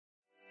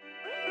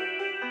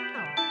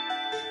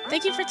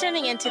Thank you for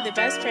tuning in to the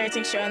best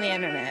parenting show on the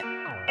internet,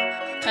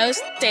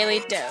 Post Daily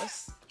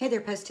Dose. Hey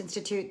there, Post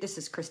Institute. This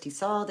is Christy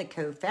Saul, the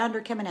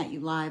co-founder, coming at you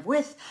live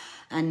with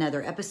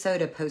another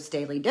episode of Post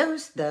Daily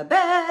Dose, the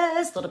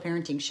best little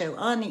parenting show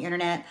on the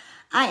internet.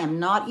 I am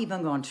not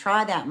even going to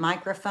try that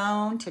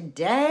microphone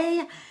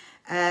today.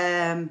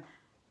 And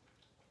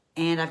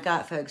I've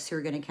got folks who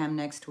are going to come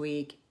next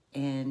week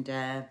and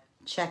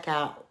check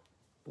out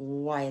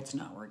why it's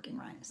not working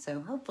right. So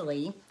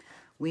hopefully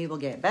we will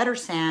get better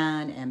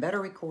sound and better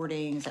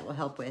recordings that will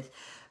help with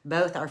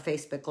both our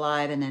Facebook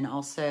Live and then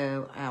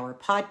also our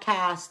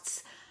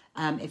podcasts.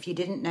 If you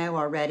didn't know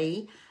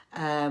already,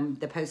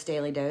 the Post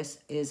Daily Dose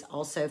is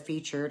also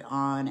featured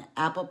on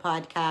Apple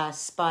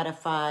Podcasts,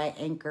 Spotify,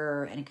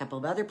 Anchor, and a couple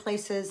of other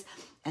places.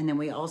 And then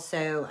we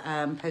also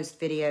post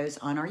videos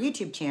on our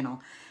YouTube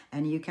channel.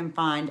 And you can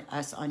find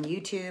us on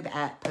YouTube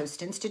at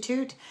Post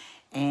Institute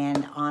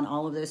and on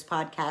all of those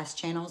podcast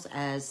channels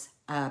as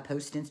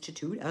Post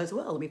Institute as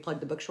well. Let me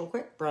plug the books real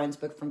quick. Brian's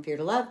book, From Fear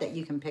to Love, that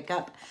you can pick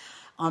up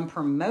on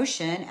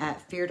promotion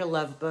at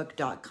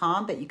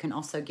feartolovebook.com, but you can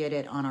also get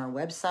it on our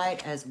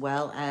website as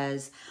well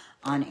as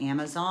on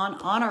Amazon.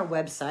 On our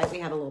website, we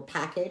have a little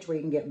package where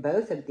you can get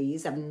both of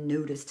these. I've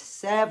noticed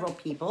several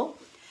people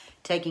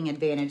taking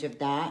advantage of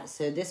that.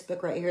 So this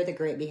book right here, The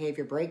Great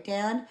Behavior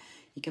Breakdown,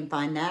 you can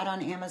find that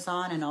on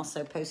Amazon and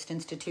also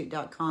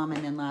postinstitute.com.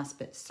 And then last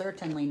but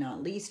certainly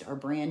not least, our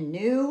brand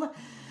new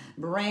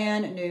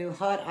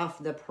hot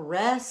off the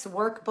press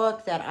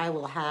workbook that I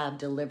will have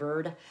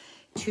delivered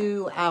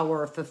to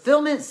our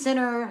fulfillment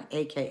center,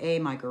 aka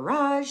my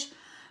garage.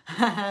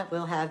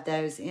 We'll have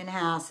those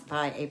in-house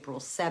by April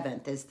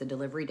 7th is the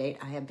delivery date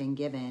I have been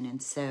given.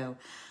 And so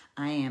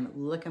I am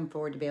looking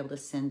forward to be able to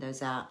send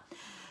those out.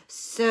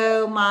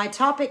 So my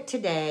topic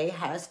today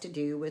has to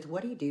do with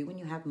what do you do when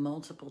you have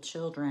multiple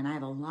children? I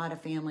have a lot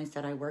of families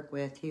that I work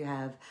with who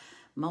have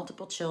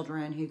multiple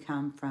children who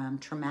come from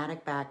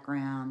traumatic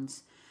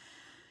backgrounds.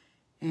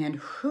 And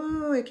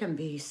it can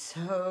be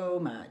so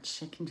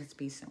much. It can just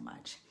be so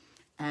much.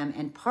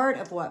 And part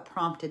of what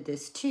prompted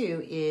this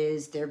too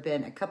is there have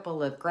been a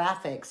couple of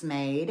graphics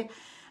made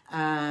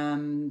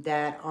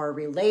that are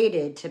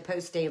related to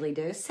Post Daily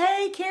Dose.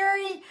 Hey,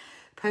 Carrie!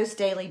 Post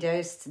Daily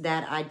Dose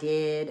that I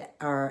did,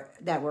 or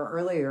that were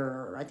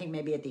earlier, I think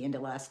maybe at the end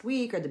of last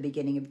week or the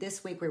beginning of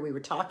this week, where we were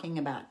talking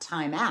about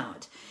time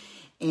out.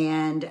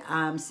 And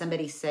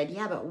somebody said,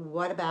 yeah, but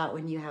what about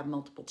when you have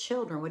multiple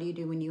children? What do you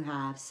do when you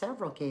have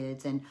several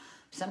kids? And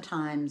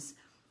sometimes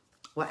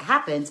what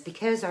happens,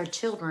 because our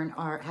children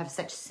have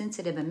such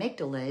sensitive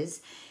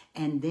amygdalas,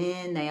 and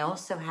then they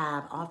also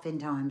have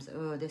oftentimes,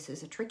 this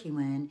is a tricky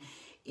one,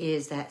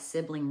 is that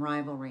sibling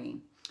rivalry.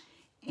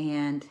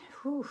 And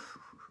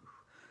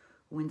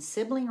when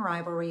sibling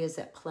rivalry is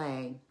at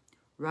play,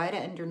 right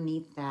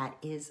underneath that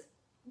is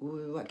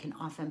what can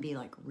often be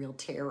like real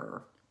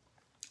terror,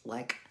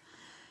 like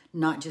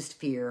not just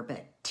fear,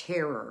 but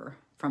terror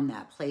from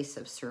that place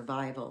of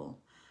survival,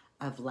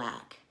 of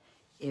lack.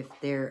 If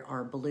there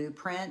are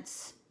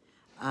blueprints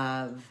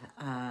of,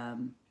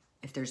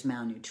 if there's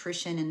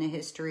malnutrition in the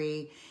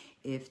history,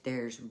 if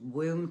there's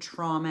womb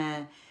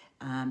trauma,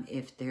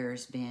 if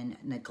there's been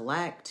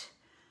neglect,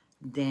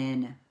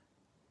 then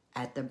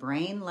at the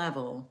brain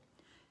level,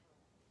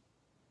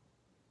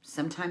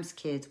 sometimes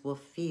kids will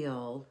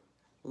feel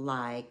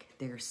like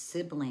their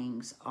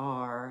siblings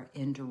are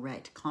in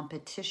direct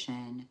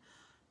competition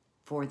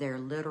for their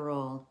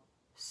literal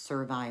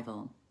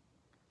survival.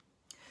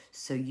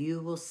 So you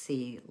will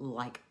see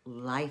like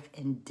life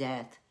and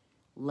death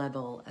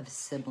level of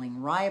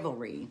sibling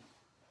rivalry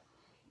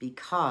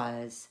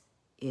because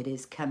it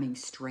is coming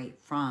straight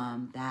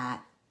from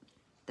that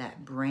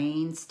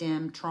brain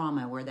stem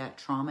trauma where that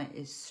trauma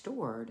is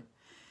stored,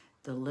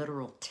 the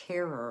literal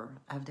terror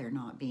of there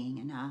not being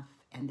enough.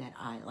 And that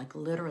like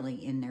literally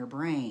in their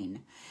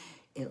brain,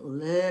 it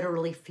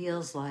literally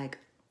feels like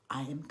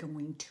I am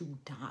going to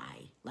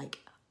die. Like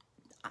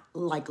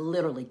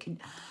literally.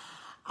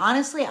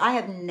 Honestly, I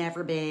have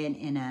never been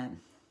in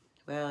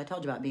I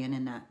told you about being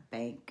in that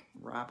bank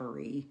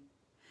robbery.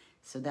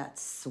 So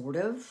that's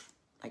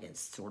it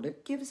sort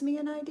of gives me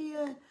an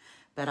idea.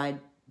 But I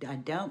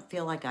don't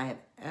feel like I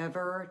have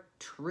ever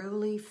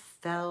truly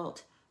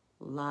felt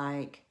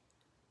like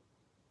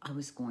I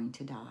was going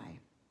to die.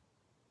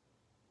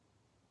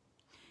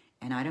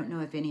 And I don't know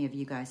if any of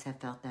you guys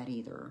have felt that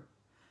either,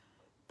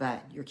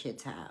 but your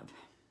kids have,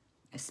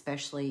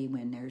 especially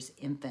when there's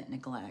infant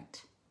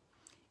neglect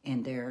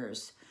and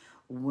there's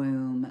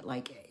womb,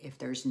 like if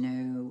there's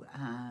no,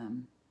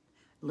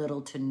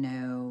 little to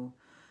no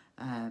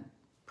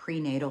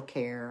prenatal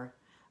care,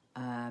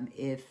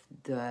 if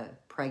the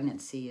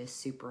pregnancy is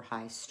super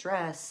high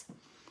stress,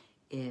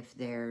 if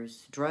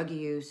there's drug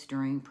use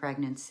during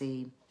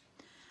pregnancy.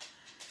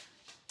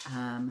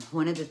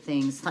 One of the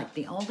things, like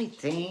the only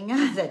thing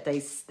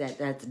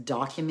that's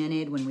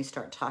documented when we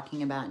start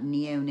talking about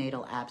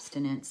neonatal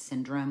abstinence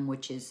syndrome,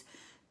 which is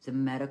the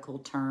medical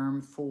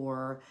term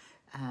for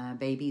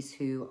babies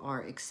who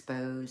are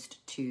exposed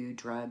to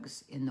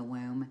drugs in the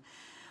womb,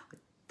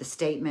 the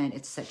statement,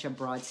 it's such a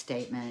broad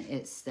statement.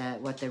 It's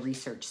that what the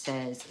research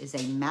says is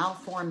a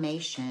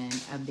malformation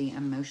of the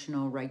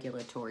emotional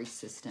regulatory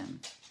system.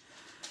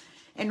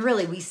 And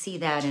really, we see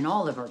that in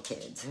all of our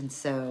kids. And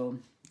so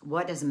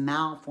what does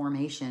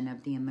malformation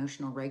of the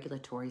emotional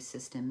regulatory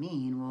system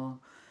mean?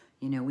 Well,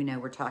 we know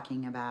we're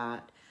talking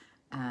about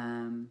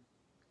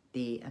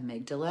the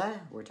amygdala.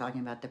 We're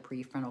talking about the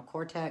prefrontal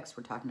cortex.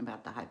 We're talking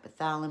about the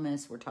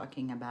hypothalamus. We're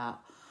talking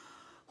about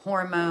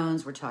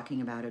hormones. We're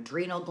talking about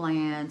adrenal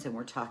glands. And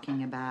we're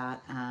talking about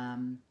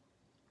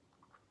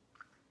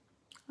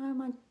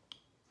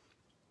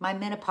my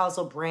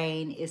menopausal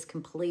brain is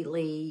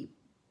completely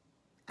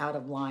out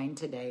of line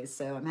today,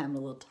 so I'm having a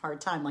little hard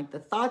time. Like, the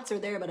thoughts are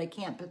there, but I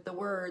can't put the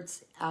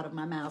words out of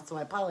my mouth, so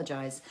I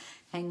apologize.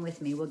 Hang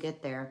with me. We'll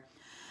get there.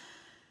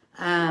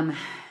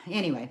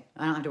 Anyway,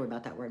 I don't have to worry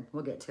about that word.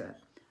 We'll get to it.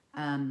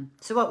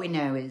 So what we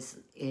know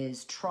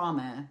is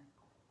trauma,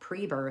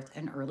 pre-birth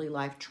and early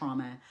life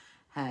trauma,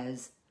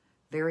 has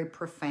very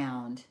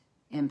profound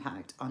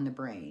impact on the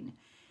brain.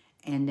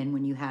 And then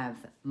when you have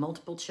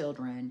multiple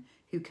children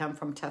who come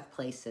from tough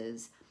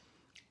places,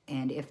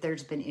 and if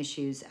there's been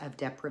issues of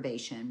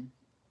deprivation,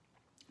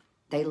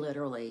 they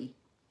literally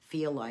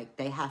feel like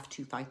they have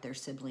to fight their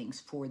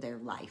siblings for their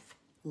life,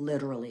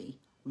 literally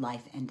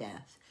life and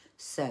death.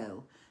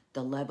 So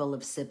the level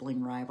of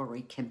sibling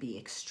rivalry can be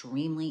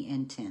extremely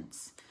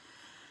intense.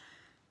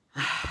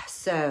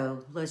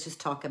 So let's just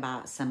talk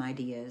about some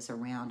ideas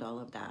around all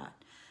of that.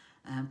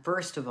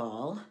 First of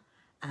all,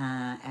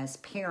 as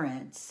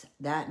parents,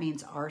 that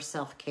means our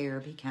self-care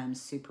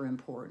becomes super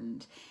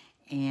important.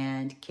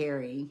 And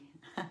Carrie,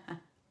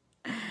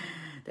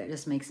 that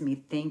just makes me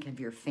think of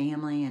your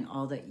family and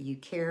all that you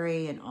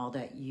carry and all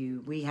that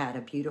we had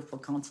a beautiful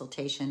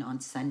consultation on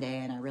Sunday,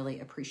 and I really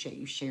appreciate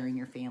you sharing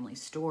your family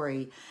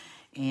story.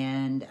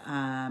 And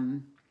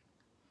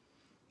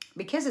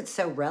because it's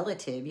so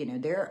relative,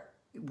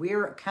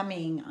 we're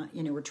coming,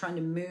 we're trying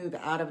to move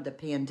out of the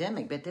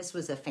pandemic, but this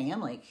was a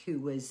family who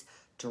was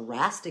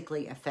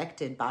drastically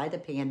affected by the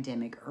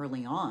pandemic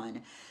early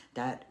on,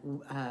 that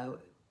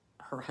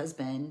her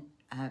husband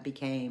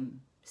became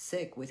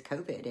sick with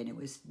COVID, and it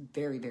was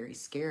very, very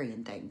scary.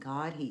 And thank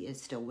God he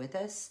is still with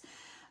us.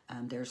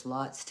 There's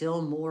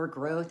still more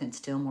growth and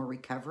still more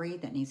recovery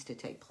that needs to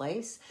take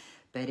place.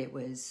 But it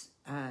was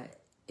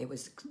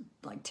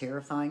like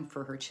terrifying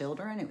for her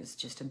children. It was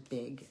just a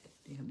big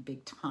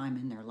time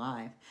in their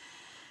life.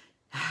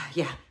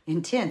 Yeah,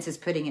 intense is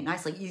putting it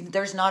nicely.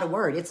 There's not a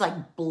word. It's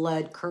like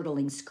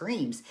blood-curdling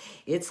screams.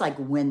 It's like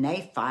when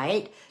they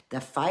fight, the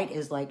fight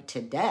is like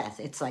to death.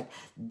 It's like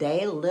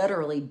they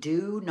literally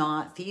do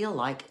not feel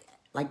like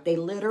they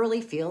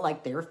literally feel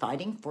like they're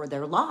fighting for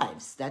their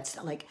lives. That's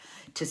like,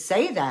 to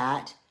say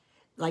that,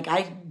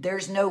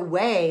 there's no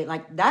way.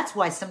 Like, that's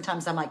why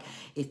sometimes I'm like,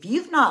 if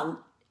you've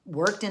not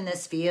worked in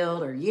this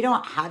field or you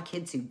don't have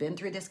kids who've been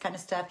through this kind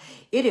of stuff,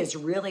 it is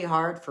really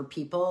hard for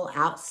people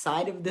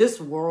outside of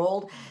this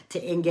world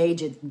to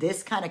engage in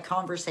this kind of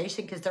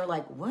conversation, because they're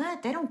like,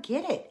 what? They don't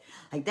get it.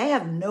 Like, they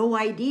have no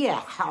idea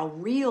how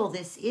real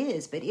this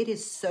is, but it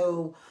is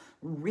so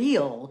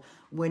real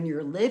when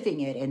you're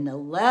living it, and the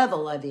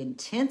level of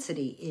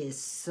intensity is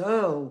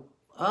so,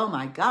 oh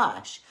my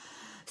gosh.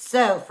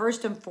 So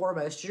first and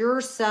foremost,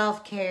 your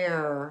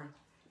self-care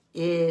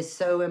is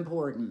so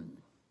important.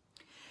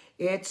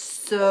 It's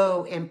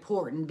so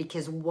important,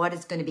 because what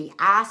is going to be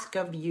asked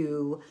of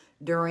you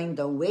during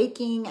the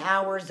waking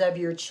hours of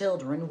your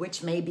children,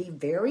 which may be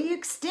very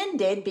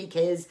extended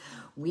because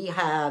we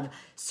have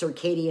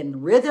circadian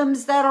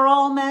rhythms that are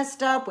all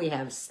messed up. We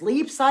have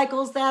sleep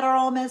cycles that are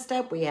all messed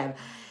up. We have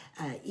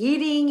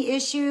eating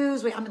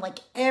issues.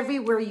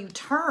 Everywhere you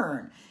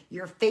turn,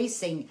 you're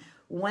facing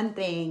one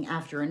thing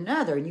after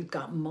another, and you've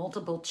got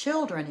multiple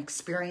children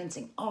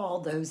experiencing all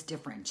those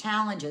different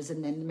challenges,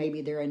 and then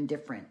maybe they're in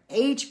different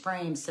age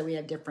frames, so we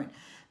have different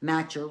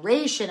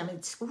maturation.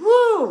 It's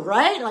woo,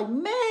 right? Like,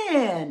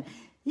 man,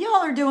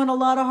 y'all are doing a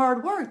lot of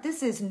hard work.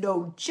 This is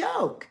no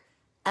joke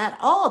at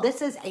all. This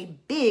is a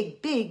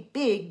big, big,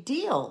 big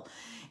deal.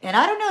 And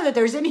I don't know that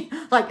there's any,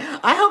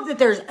 I hope that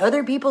there's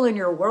other people in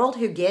your world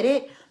who get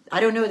it. I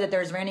don't know that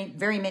there's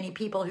very many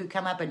people who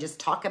come up and just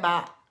talk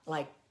about,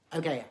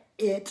 okay,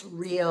 it's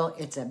real,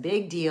 it's a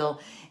big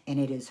deal, and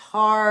it is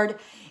hard.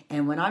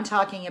 And when I'm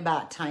talking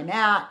about time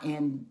out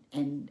and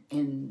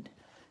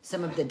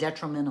some of the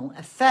detrimental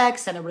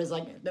effects, and everybody's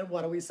like, then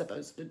what are we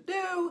supposed to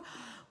do?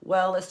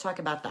 Well, let's talk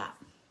about that.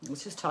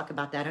 Let's just talk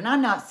about that. And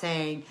I'm not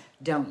saying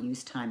don't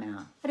use time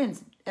out.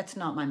 That's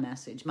not my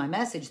message. My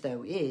message,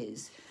 though,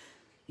 is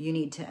you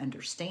need to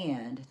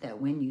understand that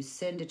when you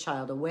send a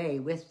child away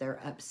with their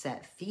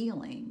upset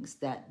feelings,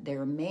 that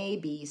there may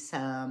be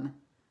some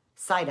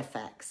side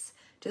effects.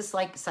 Just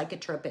like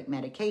psychotropic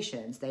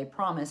medications, they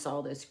promise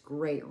all this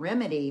great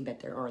remedy,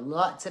 but there are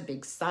lots of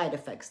big side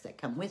effects that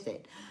come with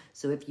it.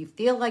 So if you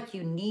feel like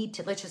you need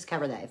to, let's just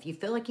cover that. If you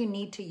feel like you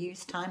need to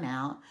use time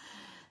out,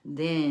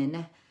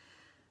 then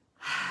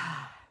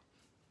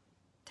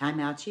time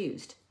out's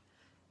used.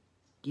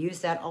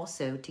 Use that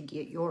also to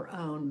get your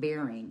own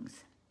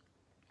bearings.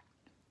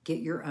 Get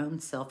your own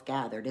self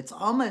gathered. It's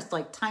almost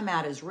like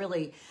timeout is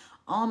really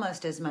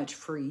almost as much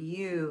for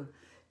you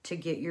to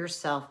get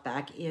yourself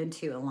back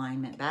into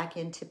alignment, back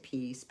into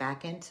peace,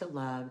 back into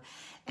love.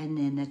 And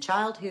then the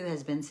child who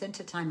has been sent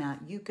to timeout,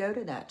 you go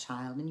to that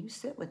child and you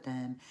sit with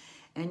them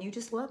and you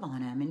just love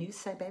on them. And you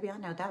say, baby, I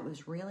know that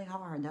was really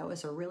hard. That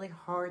was a really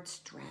hard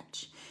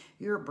stretch.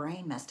 Your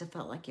brain must have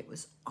felt like it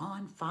was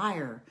on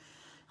fire.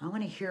 I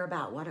want to hear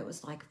about what it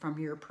was like from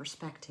your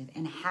perspective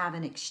and have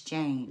an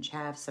exchange,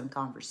 have some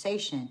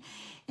conversation.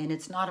 And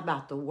it's not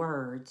about the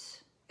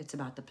words. It's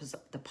about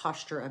the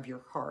posture of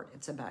your heart.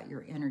 It's about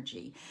your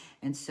energy.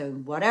 And so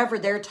whatever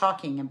they're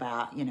talking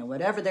about,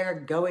 whatever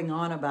they're going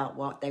on about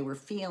what they were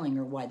feeling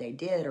or why they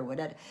did or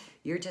whatever,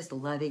 you're just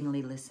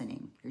lovingly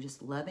listening. You're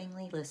just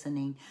lovingly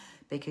listening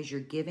because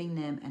you're giving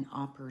them an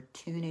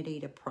opportunity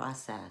to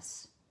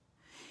process.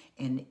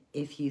 And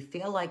if you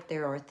feel like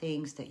there are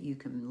things that you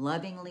can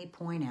lovingly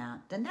point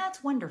out, then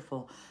that's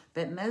wonderful.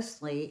 But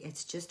mostly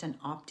it's just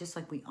just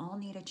like we all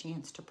need a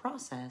chance to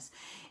process.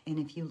 And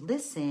if you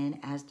listen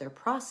as they're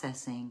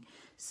processing,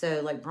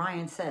 so like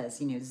Brian says,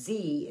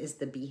 Z is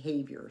the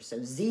behavior.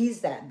 So Z is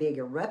that big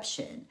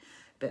eruption.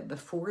 But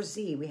before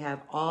Z, we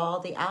have all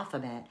the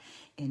alphabet.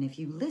 And if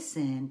you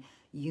listen,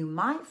 you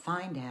might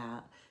find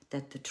out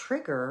that the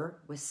trigger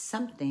was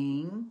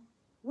something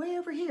way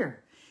over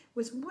here.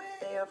 Was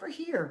way over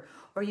here.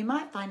 Or you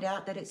might find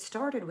out that it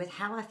started with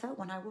how I felt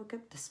when I woke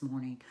up this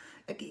morning.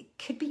 It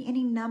could be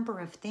any number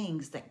of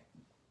things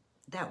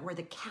that were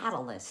the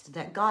catalyst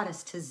that got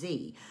us to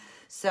Z.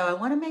 So I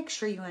want to make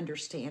sure you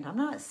understand. I'm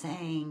not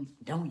saying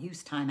don't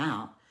use time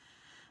out.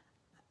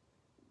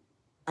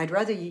 I'd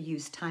rather you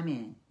use time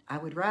in. I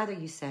would rather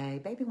you say,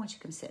 baby, why don't you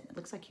come sit? It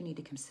looks like you need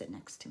to come sit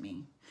next to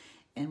me.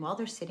 And while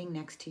they're sitting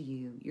next to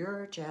you,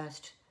 you're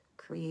just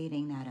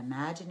creating that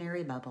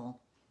imaginary bubble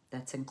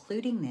that's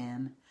including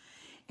them,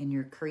 and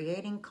you're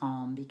creating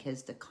calm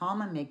because the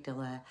calm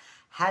amygdala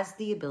has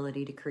the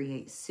ability to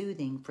create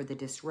soothing for the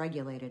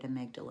dysregulated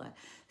amygdala.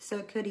 So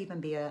it could even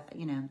be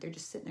they're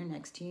just sitting there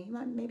next to you.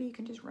 Maybe you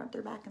can just rub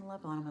their back and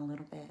love on them a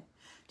little bit.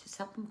 Just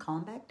help them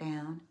calm back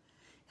down,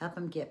 help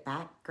them get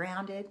back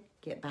grounded,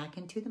 get back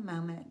into the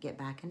moment, get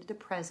back into the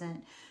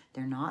present.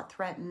 They're not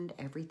threatened.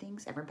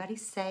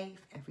 Everybody's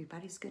safe.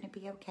 Everybody's going to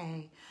be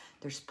okay.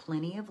 There's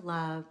plenty of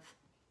love.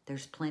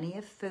 There's plenty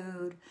of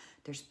food.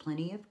 There's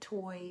plenty of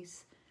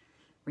toys.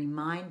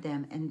 Remind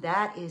them. And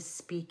that is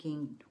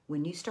speaking,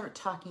 when you start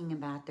talking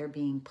about there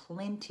being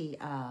plenty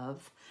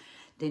of,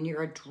 then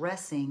you're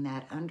addressing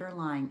that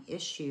underlying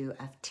issue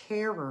of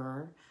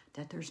terror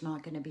that there's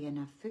not going to be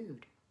enough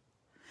food.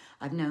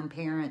 I've known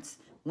parents,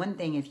 one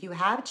thing, if you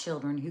have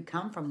children who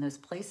come from those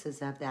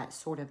places of that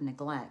sort of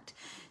neglect,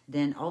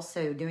 then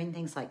also doing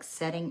things like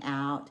setting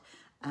out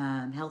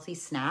healthy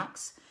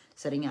snacks,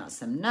 setting out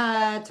some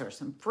nuts or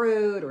some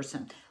fruit or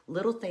some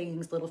little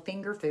things, little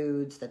finger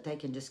foods that they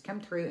can just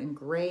come through and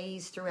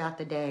graze throughout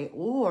the day,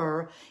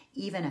 or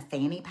even a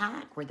fanny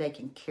pack where they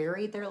can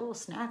carry their little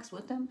snacks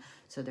with them.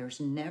 So there's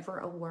never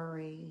a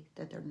worry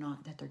that they're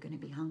going to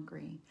be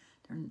hungry.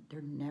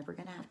 They're never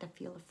going to have to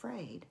feel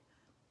afraid.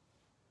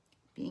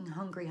 Being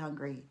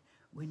hungry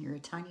when you're a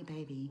tiny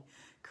baby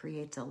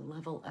creates a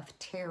level of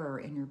terror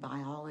in your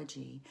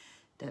biology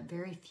that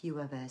very few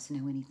of us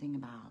know anything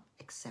about,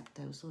 except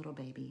those little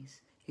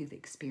babies who've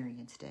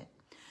experienced it.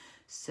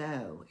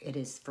 So it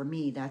is, for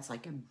me, that's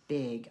like a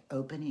big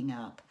opening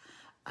up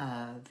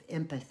of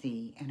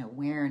empathy and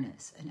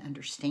awareness and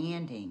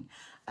understanding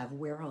of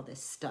where all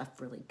this stuff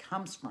really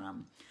comes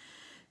from.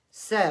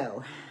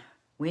 So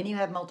when you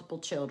have multiple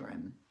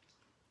children,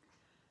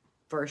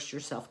 first,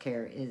 your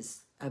self-care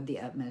is of the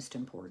utmost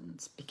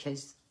importance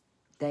because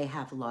they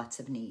have lots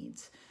of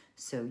needs.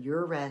 So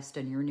your rest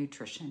and your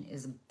nutrition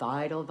is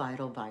vital,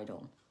 vital,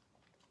 vital.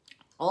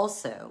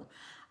 Also,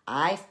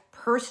 I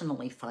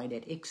personally find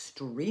it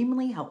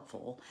extremely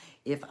helpful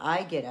if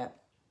I get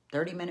up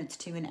 30 minutes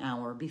to an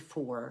hour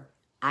before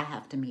I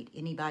have to meet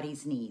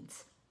anybody's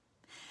needs,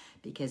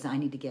 because I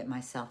need to get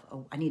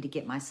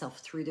myself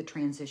through the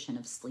transition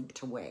of sleep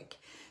to wake.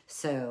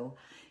 So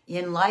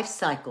in life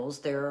cycles,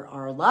 there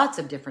are lots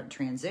of different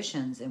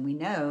transitions, and we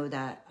know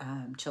that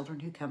children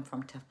who come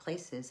from tough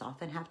places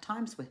often have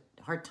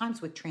hard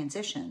times with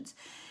transitions.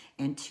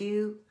 And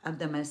two of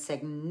the most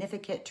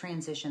significant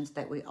transitions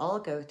that we all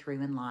go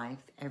through in life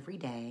every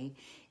day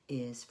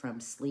is from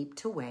sleep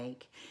to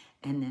wake,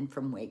 and then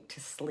from wake to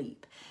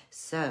sleep.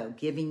 So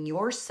giving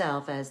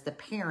yourself as the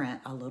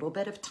parent a little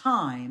bit of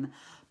time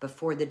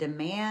before the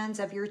demands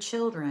of your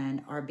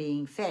children are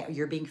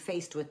you're being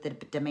faced with the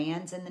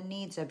demands and the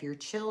needs of your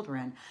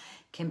children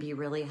can be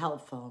really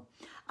helpful.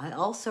 I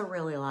also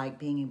really like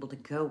being able to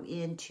go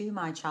into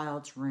my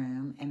child's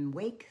room and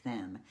wake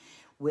them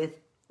with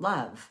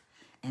love.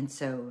 And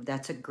so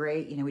that's a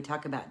great, we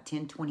talk about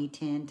 10, 20,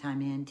 10,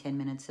 time in, 10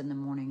 minutes in the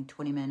morning,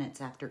 20 minutes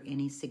after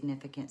any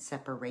significant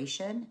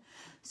separation,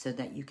 so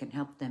that you can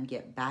help them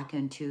get back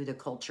into the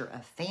culture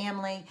of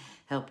family,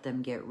 help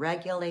them get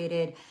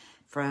regulated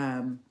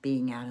from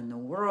being out in the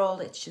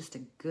world. It's just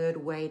a good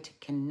way to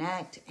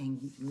connect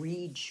and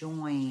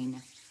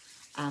rejoin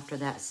after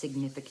that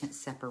significant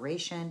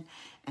separation,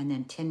 and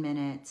then 10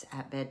 minutes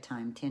at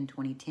bedtime, 10,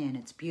 20, 10.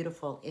 It's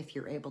beautiful if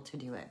you're able to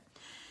do it.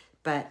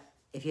 But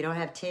if you don't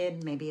have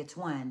 10, maybe it's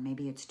 1,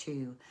 maybe it's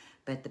 2.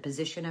 But the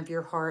position of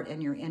your heart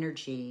and your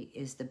energy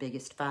is the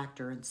biggest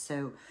factor. And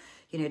so,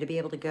 to be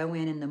able to go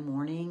in the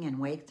morning and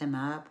wake them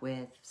up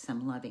with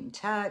some loving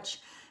touch,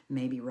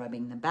 maybe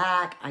rubbing the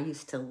back. I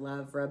used to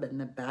love rubbing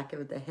the back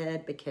of the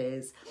head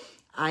because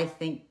I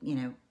think,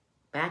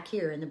 back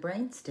here in the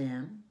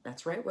brainstem,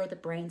 that's right where the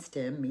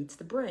brainstem meets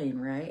the brain,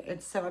 right?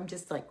 And so I'm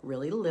just like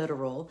really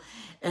literal,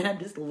 and I'm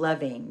just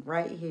loving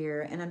right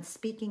here, and I'm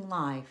speaking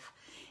life.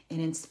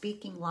 And in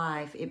speaking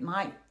life, it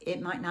might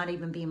not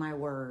even be my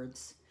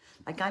words.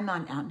 Like I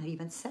might not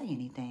even say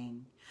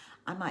anything.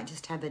 I might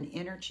just have an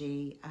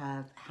energy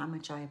of how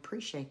much I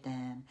appreciate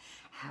them,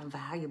 how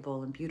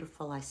valuable and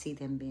beautiful I see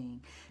them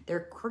being.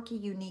 They're quirky,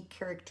 unique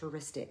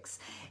characteristics.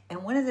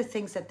 And one of the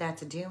things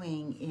that's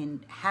doing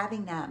in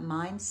having that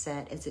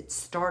mindset is it's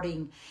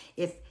starting,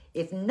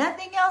 if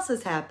nothing else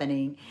is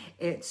happening,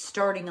 it's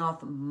starting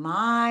off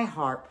my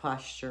heart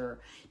posture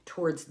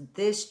towards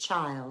this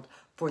child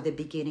for the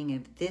beginning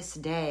of this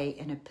day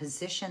in a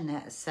position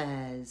that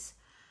says,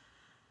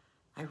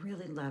 I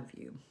really love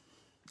you.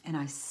 And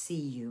I see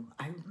you.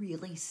 I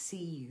really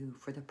see you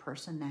for the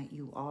person that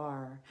you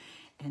are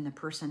and the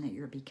person that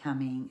you're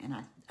becoming. And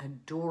I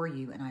adore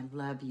you and I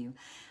love you.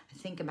 I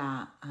think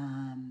about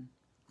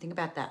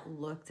that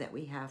look that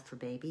we have for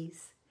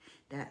babies.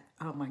 That,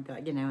 oh my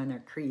God, and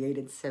they're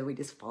created so we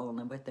just fall in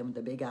love with them, with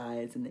the big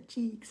eyes and the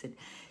cheeks and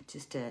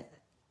just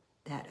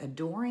that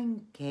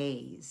adoring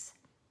gaze.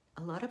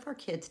 A lot of our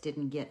kids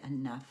didn't get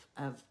enough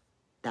of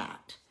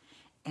that.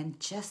 And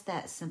just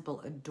that simple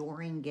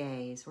adoring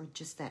gaze or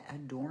just that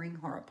adoring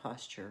heart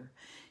posture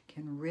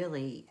can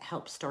really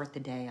help start the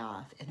day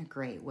off in a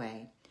great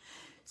way.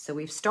 So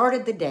we've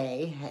started the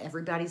day.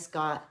 Everybody's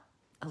got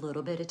a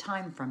little bit of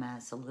time from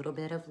us, a little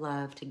bit of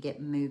love to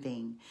get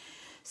moving.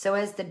 So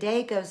as the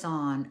day goes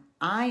on,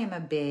 I am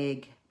a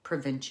big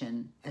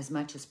prevention as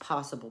much as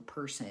possible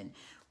person.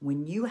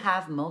 When you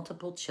have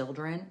multiple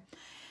children,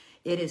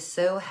 it is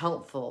so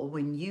helpful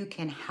when you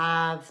can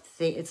have,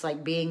 it's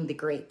like being the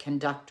great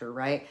conductor,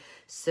 right?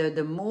 So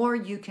the more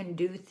you can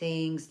do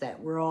things that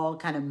we're all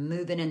kind of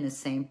moving in the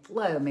same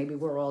flow, maybe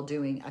we're all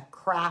doing a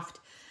craft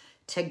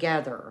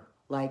together.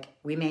 Like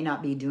we may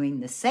not be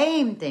doing the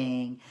same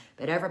thing,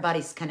 but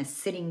everybody's kind of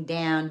sitting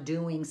down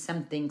doing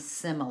something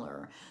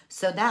similar.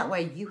 So that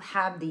way you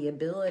have the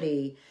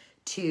ability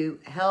to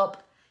help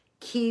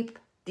keep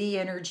the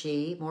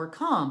energy more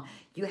calm.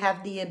 You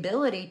have the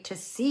ability to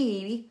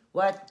see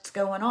what's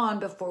going on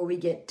before we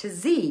get to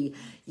Z.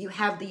 You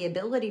have the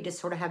ability to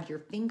sort of have your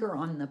finger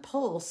on the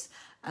pulse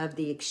of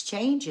the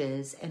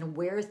exchanges and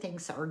where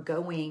things are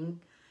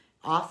going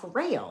off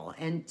rail.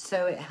 And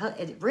so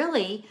it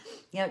really,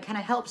 it kind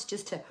of helps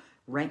just to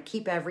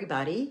keep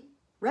everybody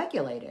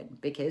regulated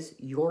because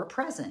you're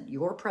present.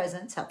 Your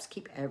presence helps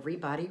keep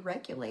everybody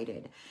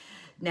regulated.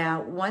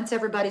 Now, once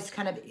everybody's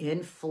kind of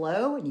in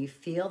flow and you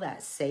feel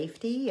that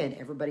safety and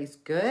everybody's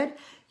good,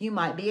 you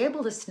might be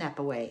able to snap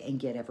away and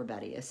get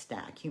everybody a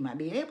snack. You might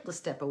be able to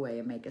step away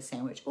and make a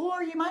sandwich,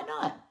 or you might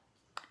not.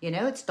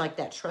 It's like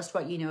that trust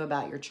what you know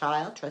about your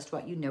child, trust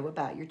what you know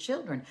about your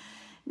children.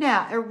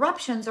 Now,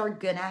 eruptions are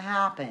going to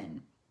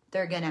happen.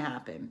 They're going to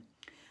happen.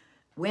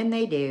 When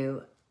they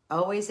do,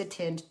 always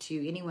attend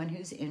to anyone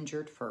who's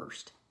injured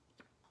first.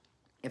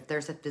 If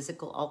there's a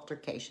physical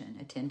altercation,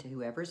 attend to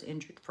whoever's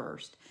injured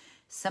first.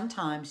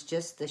 Sometimes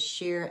just the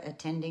sheer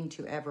attending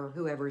to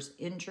whoever's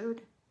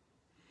injured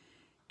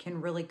can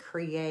really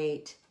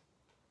create,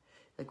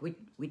 like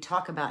we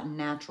talk about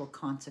natural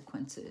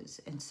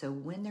consequences. And so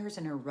when there's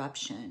an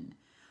eruption,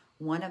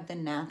 one of the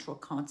natural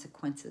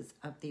consequences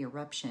of the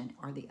eruption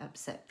are the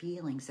upset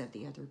feelings of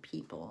the other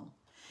people.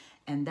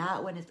 And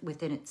that one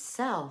within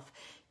itself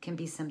can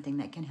be something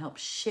that can help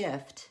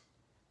shift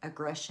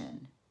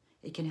aggression.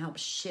 It can help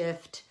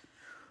shift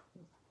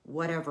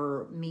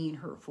whatever mean,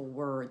 hurtful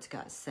words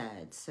got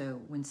said.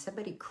 So when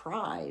somebody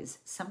cries,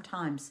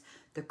 sometimes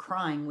the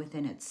crying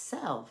within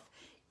itself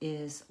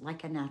is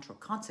like a natural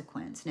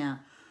consequence. Now,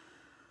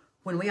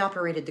 when we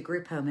operated the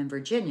group home in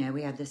Virginia,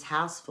 we had this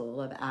house full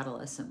of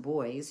adolescent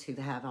boys who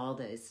have all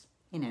this,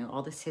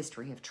 all this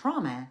history of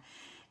trauma.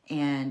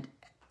 And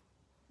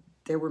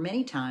there were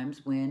many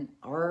times when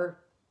our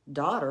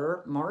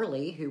daughter,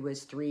 Marley, who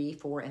was 3,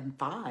 4, and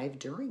 5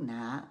 during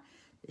that,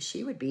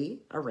 she would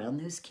be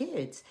around those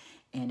kids.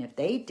 And if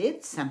they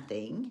did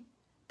something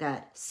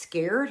that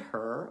scared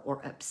her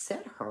or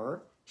upset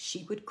her,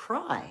 she would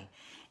cry.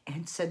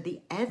 And so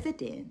the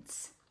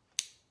evidence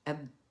of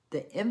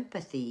the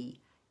empathy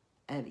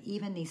of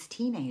even these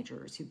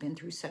teenagers who've been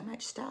through so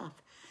much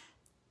stuff,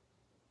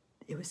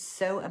 it was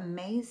so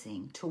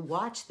amazing to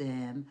watch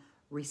them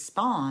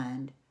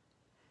respond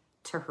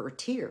to her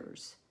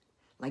tears.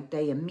 Like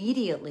they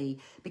immediately,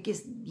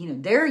 because,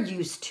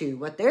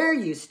 what they're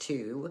used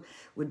to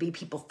would be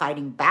people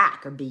fighting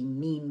back or being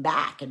mean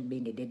back and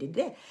being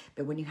da-da-da-da.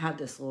 But when you have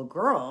this little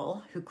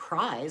girl who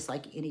cries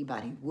like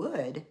anybody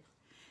would,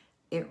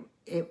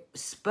 it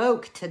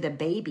spoke to the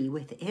baby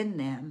within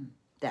them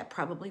that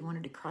probably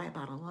wanted to cry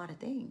about a lot of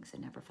things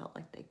and never felt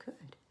like they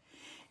could.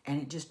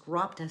 And it just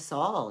dropped us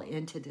all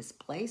into this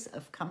place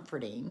of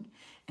comforting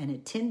and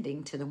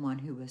attending to the one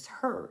who was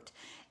hurt.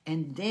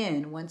 And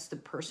then once the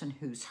person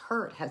who's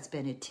hurt has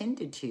been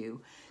attended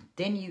to,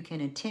 then you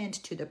can attend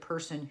to the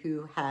person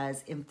who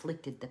has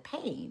inflicted the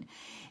pain.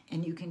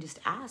 And you can just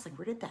ask, like,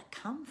 where did that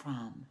come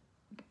from?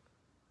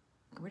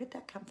 Where did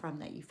that come from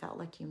that you felt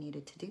like you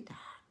needed to do that?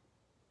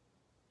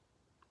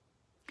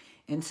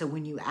 And so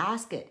when you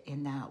ask it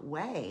in that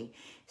way,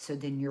 so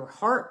then your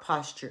heart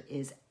posture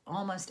is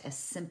almost as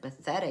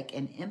sympathetic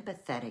and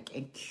empathetic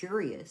and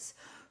curious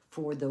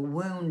for the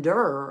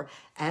wounder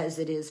as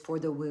it is for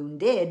the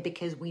wounded,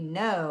 because we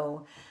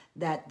know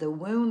that the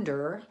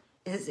wounder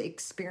is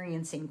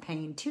experiencing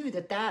pain too,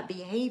 that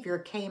behavior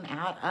came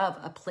out of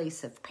a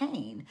place of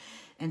pain.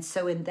 And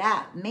so in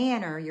that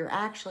manner, you're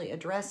actually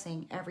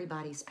addressing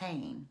everybody's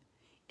pain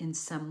in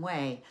some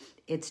way.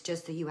 It's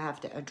just that you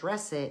have to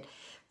address it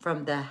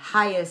from the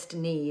highest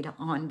need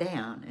on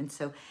down. And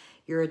so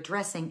you're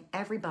addressing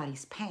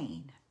everybody's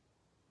pain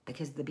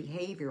because the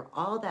behavior,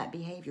 all that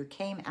behavior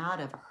came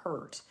out of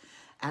hurt,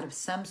 out of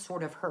some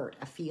sort of hurt,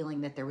 a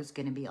feeling that there was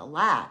going to be a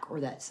lack or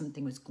that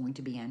something was going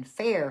to be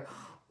unfair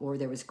or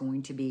there was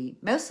going to be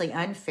mostly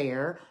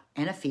unfair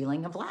and a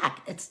feeling of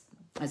lack. It's,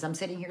 as I'm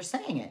sitting here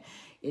saying it,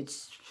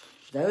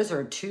 those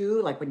are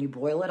two, like when you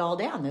boil it all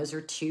down, those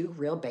are two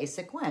real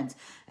basic ones.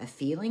 A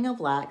feeling of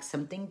lack,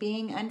 something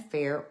being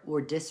unfair, or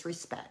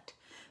disrespect.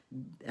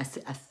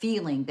 A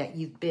feeling that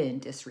you've been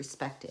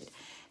disrespected.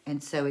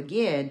 And so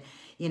again,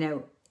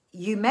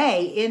 you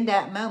may, in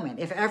that moment,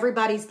 if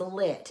everybody's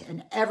lit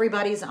and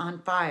everybody's on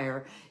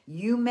fire,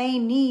 you may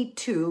need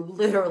to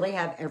literally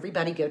have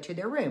everybody go to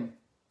their room.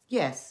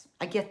 Yes,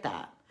 I get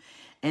that.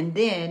 And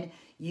then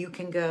you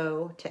can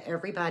go to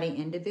everybody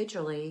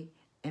individually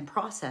and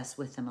process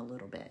with them a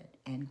little bit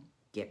and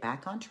get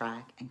back on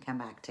track and come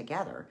back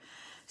together.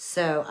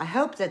 So I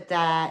hope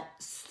that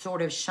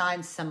sort of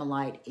shines some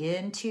light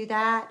into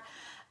that.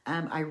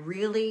 I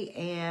really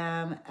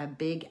am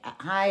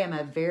I am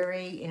a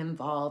very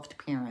involved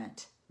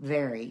parent,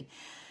 very.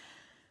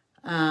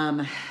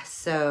 I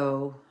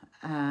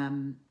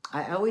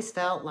always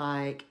felt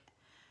like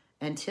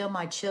until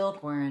my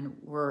children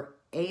were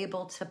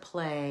able to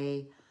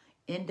play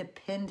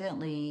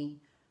independently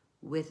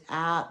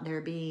without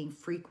there being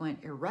frequent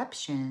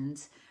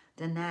eruptions,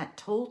 then that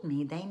told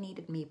me they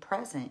needed me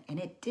present. And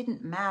it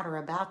didn't matter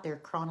about their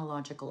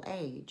chronological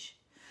age.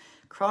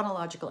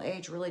 Chronological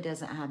age really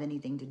doesn't have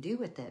anything to do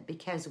with it,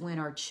 because when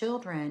our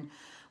children,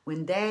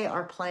 when they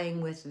are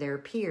playing with their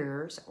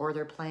peers or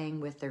they're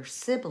playing with their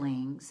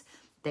siblings,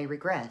 they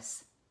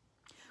regress.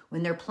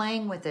 When they're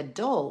playing with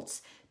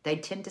adults, they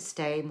tend to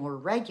stay more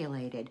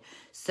regulated.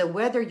 So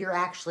whether you're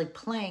actually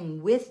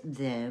playing with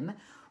them,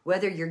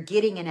 whether you're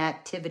getting an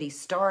activity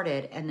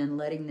started and then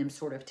letting them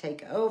sort of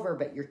take over,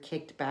 but you're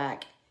kicked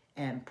back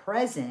and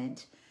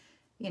present,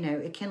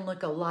 it can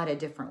look a lot of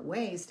different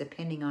ways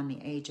depending on the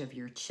age of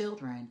your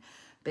children.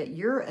 But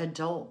your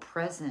adult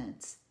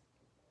presence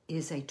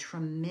is a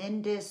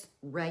tremendous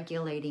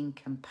regulating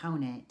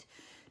component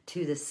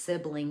to the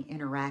sibling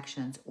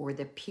interactions or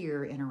the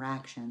peer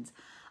interactions.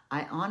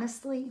 I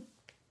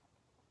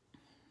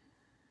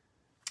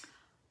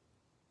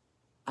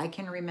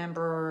can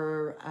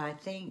remember, I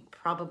think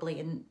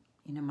probably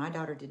my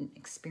daughter didn't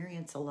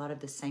experience a lot of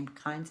the same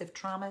kinds of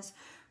traumas.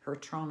 Her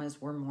traumas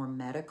were more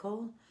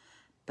medical,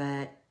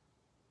 but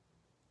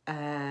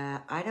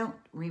I don't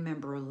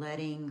remember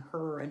letting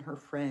her and her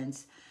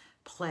friends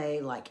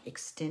play like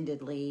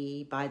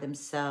extendedly by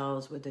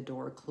themselves with the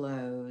door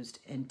closed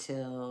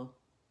until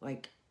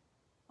like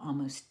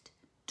almost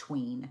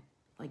tween,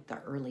 like the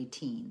early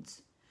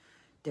teens.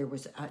 There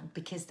was,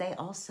 because they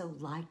also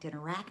liked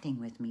interacting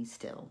with me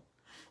still.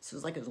 So it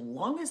was like, as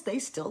long as they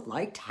still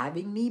liked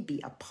having me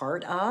be a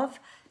part of,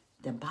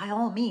 then by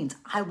all means,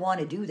 I want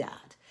to do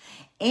that.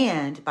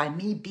 And by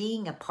me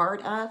being a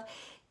part of,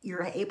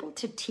 you're able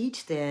to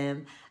teach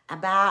them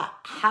about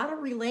how to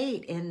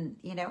relate and,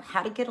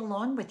 how to get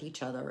along with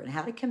each other and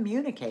how to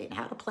communicate and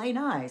how to play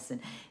nice. And,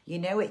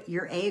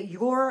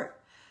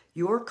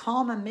 your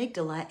calm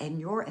amygdala and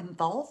your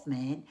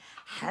involvement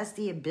has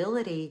the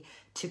ability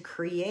to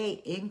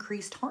create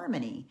increased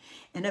harmony.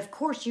 And of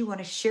course, you want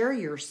to share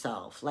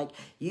yourself. Like,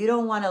 you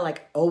don't want to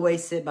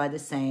always sit by the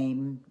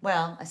same,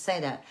 well, I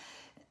say that.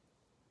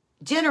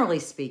 Generally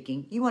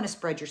speaking, you want to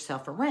spread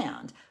yourself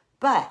around.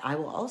 But I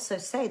will also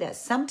say that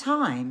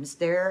sometimes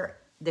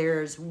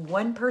there's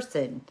one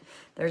person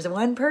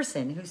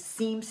who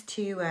seems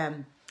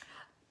to,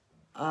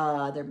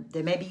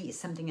 there may be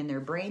something in their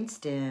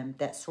brainstem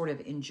that sort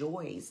of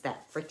enjoys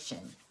that friction.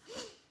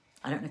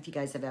 I don't know if you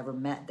guys have ever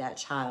met that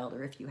child,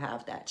 or if you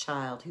have that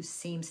child who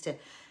seems to,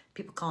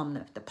 people call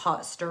them the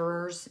pot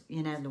stirrers,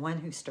 the one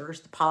who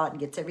stirs the pot and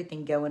gets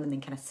everything going and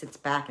then kind of sits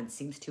back and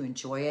seems to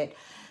enjoy it.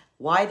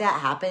 Why that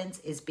happens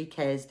is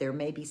because there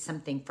may be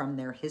something from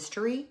their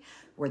history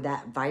where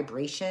that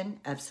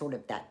vibration of sort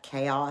of that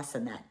chaos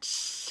and that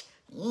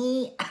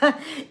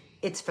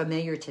it's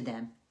familiar to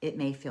them. it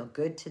may feel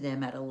good to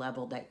them at a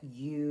level that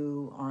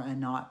you are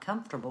not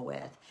comfortable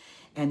with.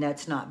 And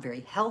that's not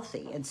very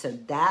healthy. And so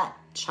that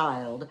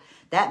child,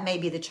 that may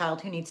be the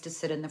child who needs to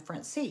sit in the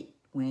front seat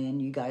when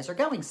you guys are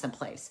going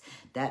someplace.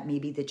 That may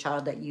be the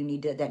child that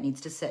that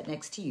needs to sit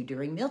next to you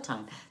during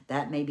mealtime.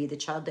 That may be the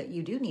child that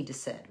you do need to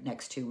sit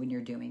next to when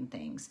you're doing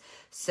things.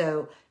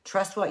 So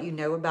trust what you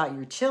know about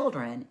your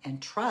children,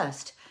 and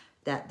trust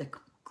that the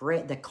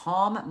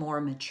calm, more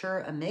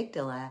mature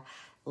amygdala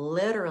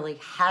literally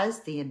has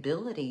the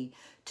ability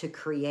to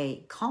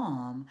create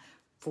calm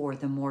for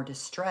the more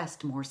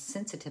distressed, more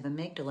sensitive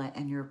amygdala,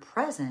 and your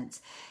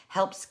presence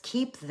helps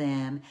keep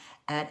them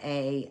at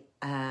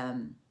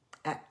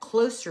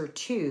closer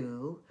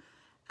to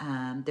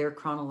their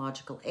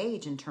chronological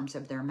age in terms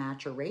of their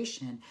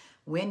maturation.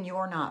 When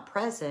you're not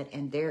present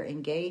and they're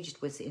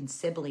engaged in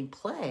sibling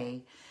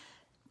play,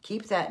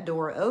 keep that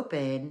door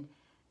open,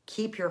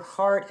 keep your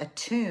heart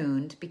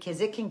attuned,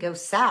 because it can go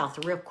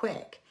south real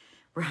quick,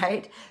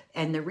 right?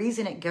 And the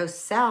reason it goes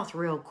south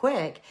real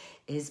quick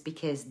is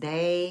because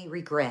they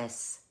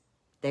regress.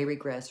 They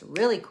regress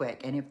really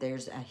quick. And if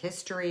there's a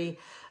history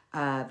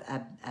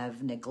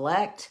of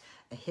neglect,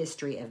 a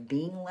history of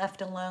being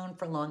left alone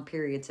for long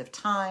periods of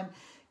time,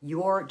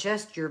 your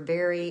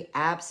very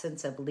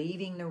absence of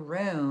leaving the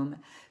room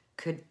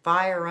could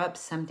fire up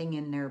something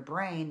in their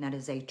brain that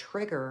is a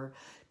trigger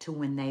to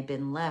when they've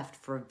been left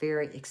for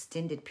very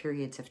extended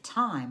periods of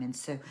time. And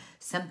so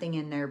something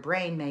in their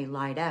brain may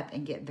light up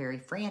and get very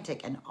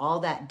frantic, and all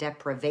that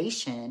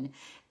deprivation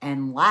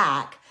and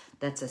lack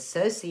that's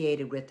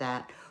associated with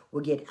that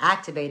will get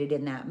activated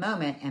in that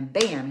moment, and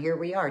bam, here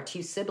we are,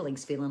 2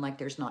 siblings feeling like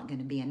there's not going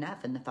to be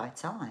enough and the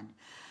fight's on.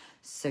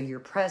 So your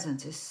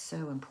presence is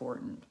so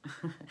important.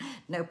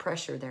 No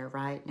pressure there,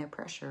 right? No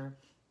pressure.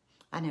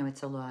 I know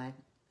it's a lot.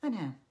 I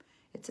know.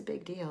 It's a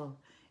big deal.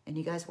 And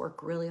you guys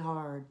work really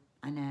hard.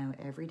 I know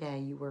every day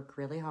you work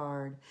really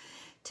hard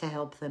to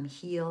help them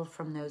heal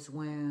from those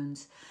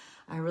wounds.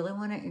 I really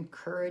want to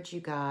encourage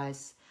you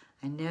guys.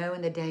 I know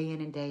in the day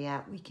in and day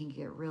out, we can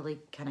get really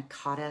kind of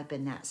caught up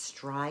in that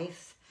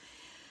strife.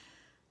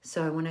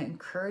 So I want to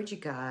encourage you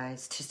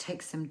guys to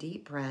take some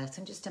deep breaths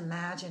and just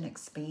imagine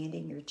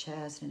expanding your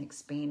chest and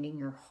expanding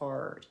your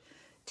heart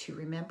to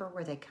remember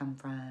where they come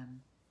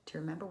from, to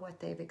remember what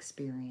they've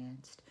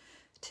experienced,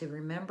 to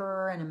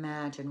remember and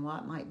imagine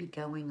what might be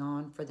going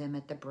on for them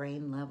at the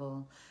brain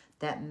level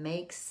that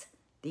makes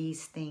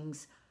these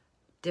things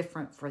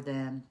different for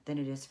them than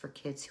it is for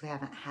kids who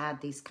haven't had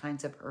these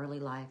kinds of early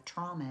life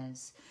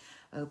traumas.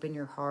 Open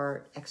your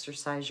heart,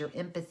 exercise your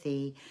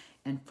empathy,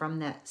 and from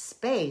that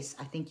space,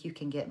 I think you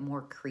can get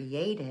more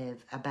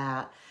creative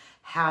about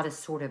how to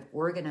sort of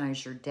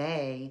organize your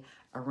day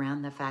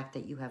around the fact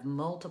that you have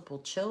multiple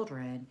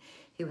children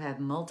who have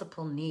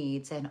multiple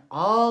needs, and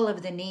all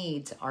of the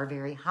needs are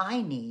very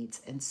high needs.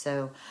 And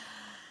so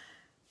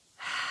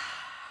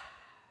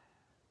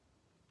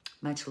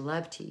much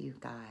love to you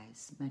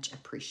guys, much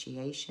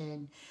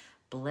appreciation,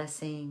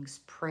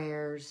 blessings,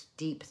 prayers,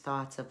 deep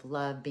thoughts of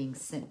love being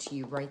sent to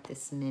you right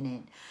this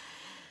minute.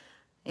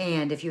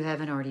 And if you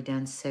haven't already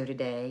done so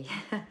today,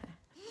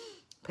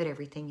 put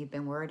everything you've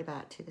been worried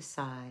about to the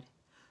side.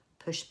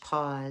 Push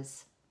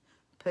pause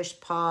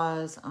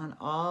on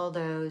all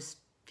those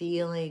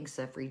feelings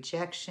of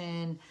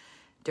rejection,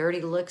 dirty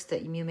looks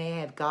that you may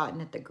have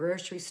gotten at the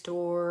grocery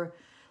store,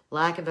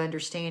 lack of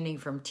understanding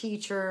from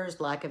teachers,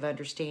 lack of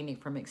understanding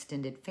from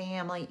extended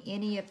family,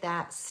 any of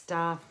that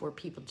stuff where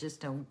people just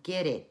don't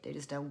get it. They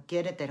just don't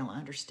get it. They don't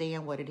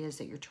understand what it is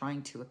that you're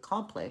trying to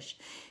accomplish,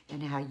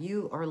 and how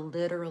you are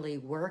literally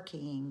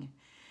working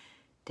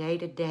day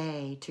to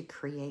day to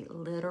create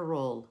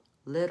literal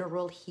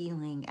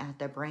healing at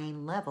the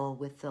brain level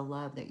with the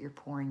love that you're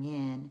pouring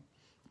in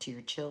to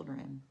your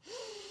children.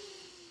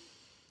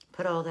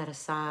 Put all that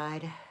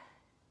aside.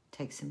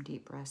 Take some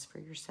deep breaths for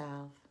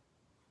yourself.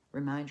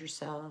 Remind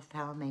yourself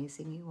how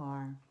amazing you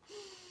are.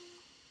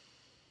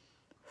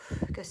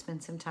 Go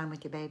spend some time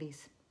with your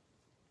babies.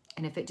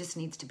 And if it just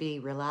needs to be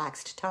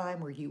relaxed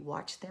time where you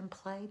watch them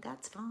play,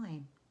 that's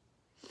fine.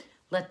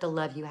 Let the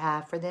love you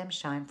have for them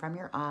shine from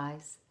your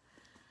eyes.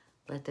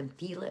 Let them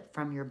feel it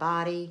from your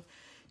body.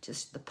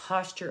 Just the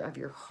posture of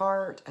your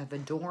heart of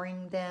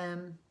adoring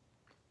them.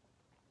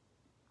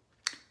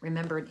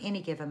 Remember, in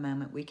any given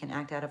moment, we can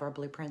act out of our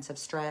blueprints of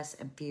stress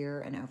and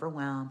fear and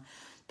overwhelm.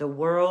 The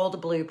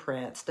world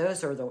blueprints,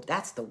 that's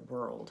the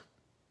world.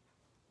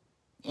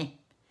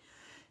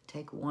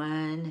 Take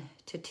 1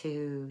 to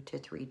 2 to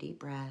 3 deep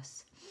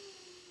breaths.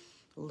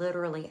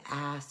 Literally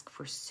ask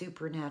for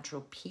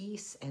supernatural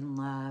peace and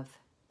love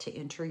to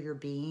enter your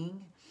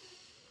being.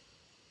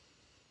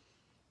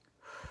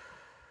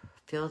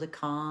 Feel the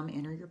calm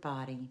enter your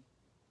body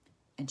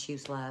and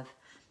choose love.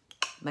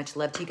 Much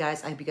love to you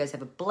guys. I hope you guys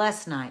have a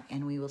blessed night,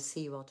 and we will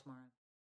see you all tomorrow.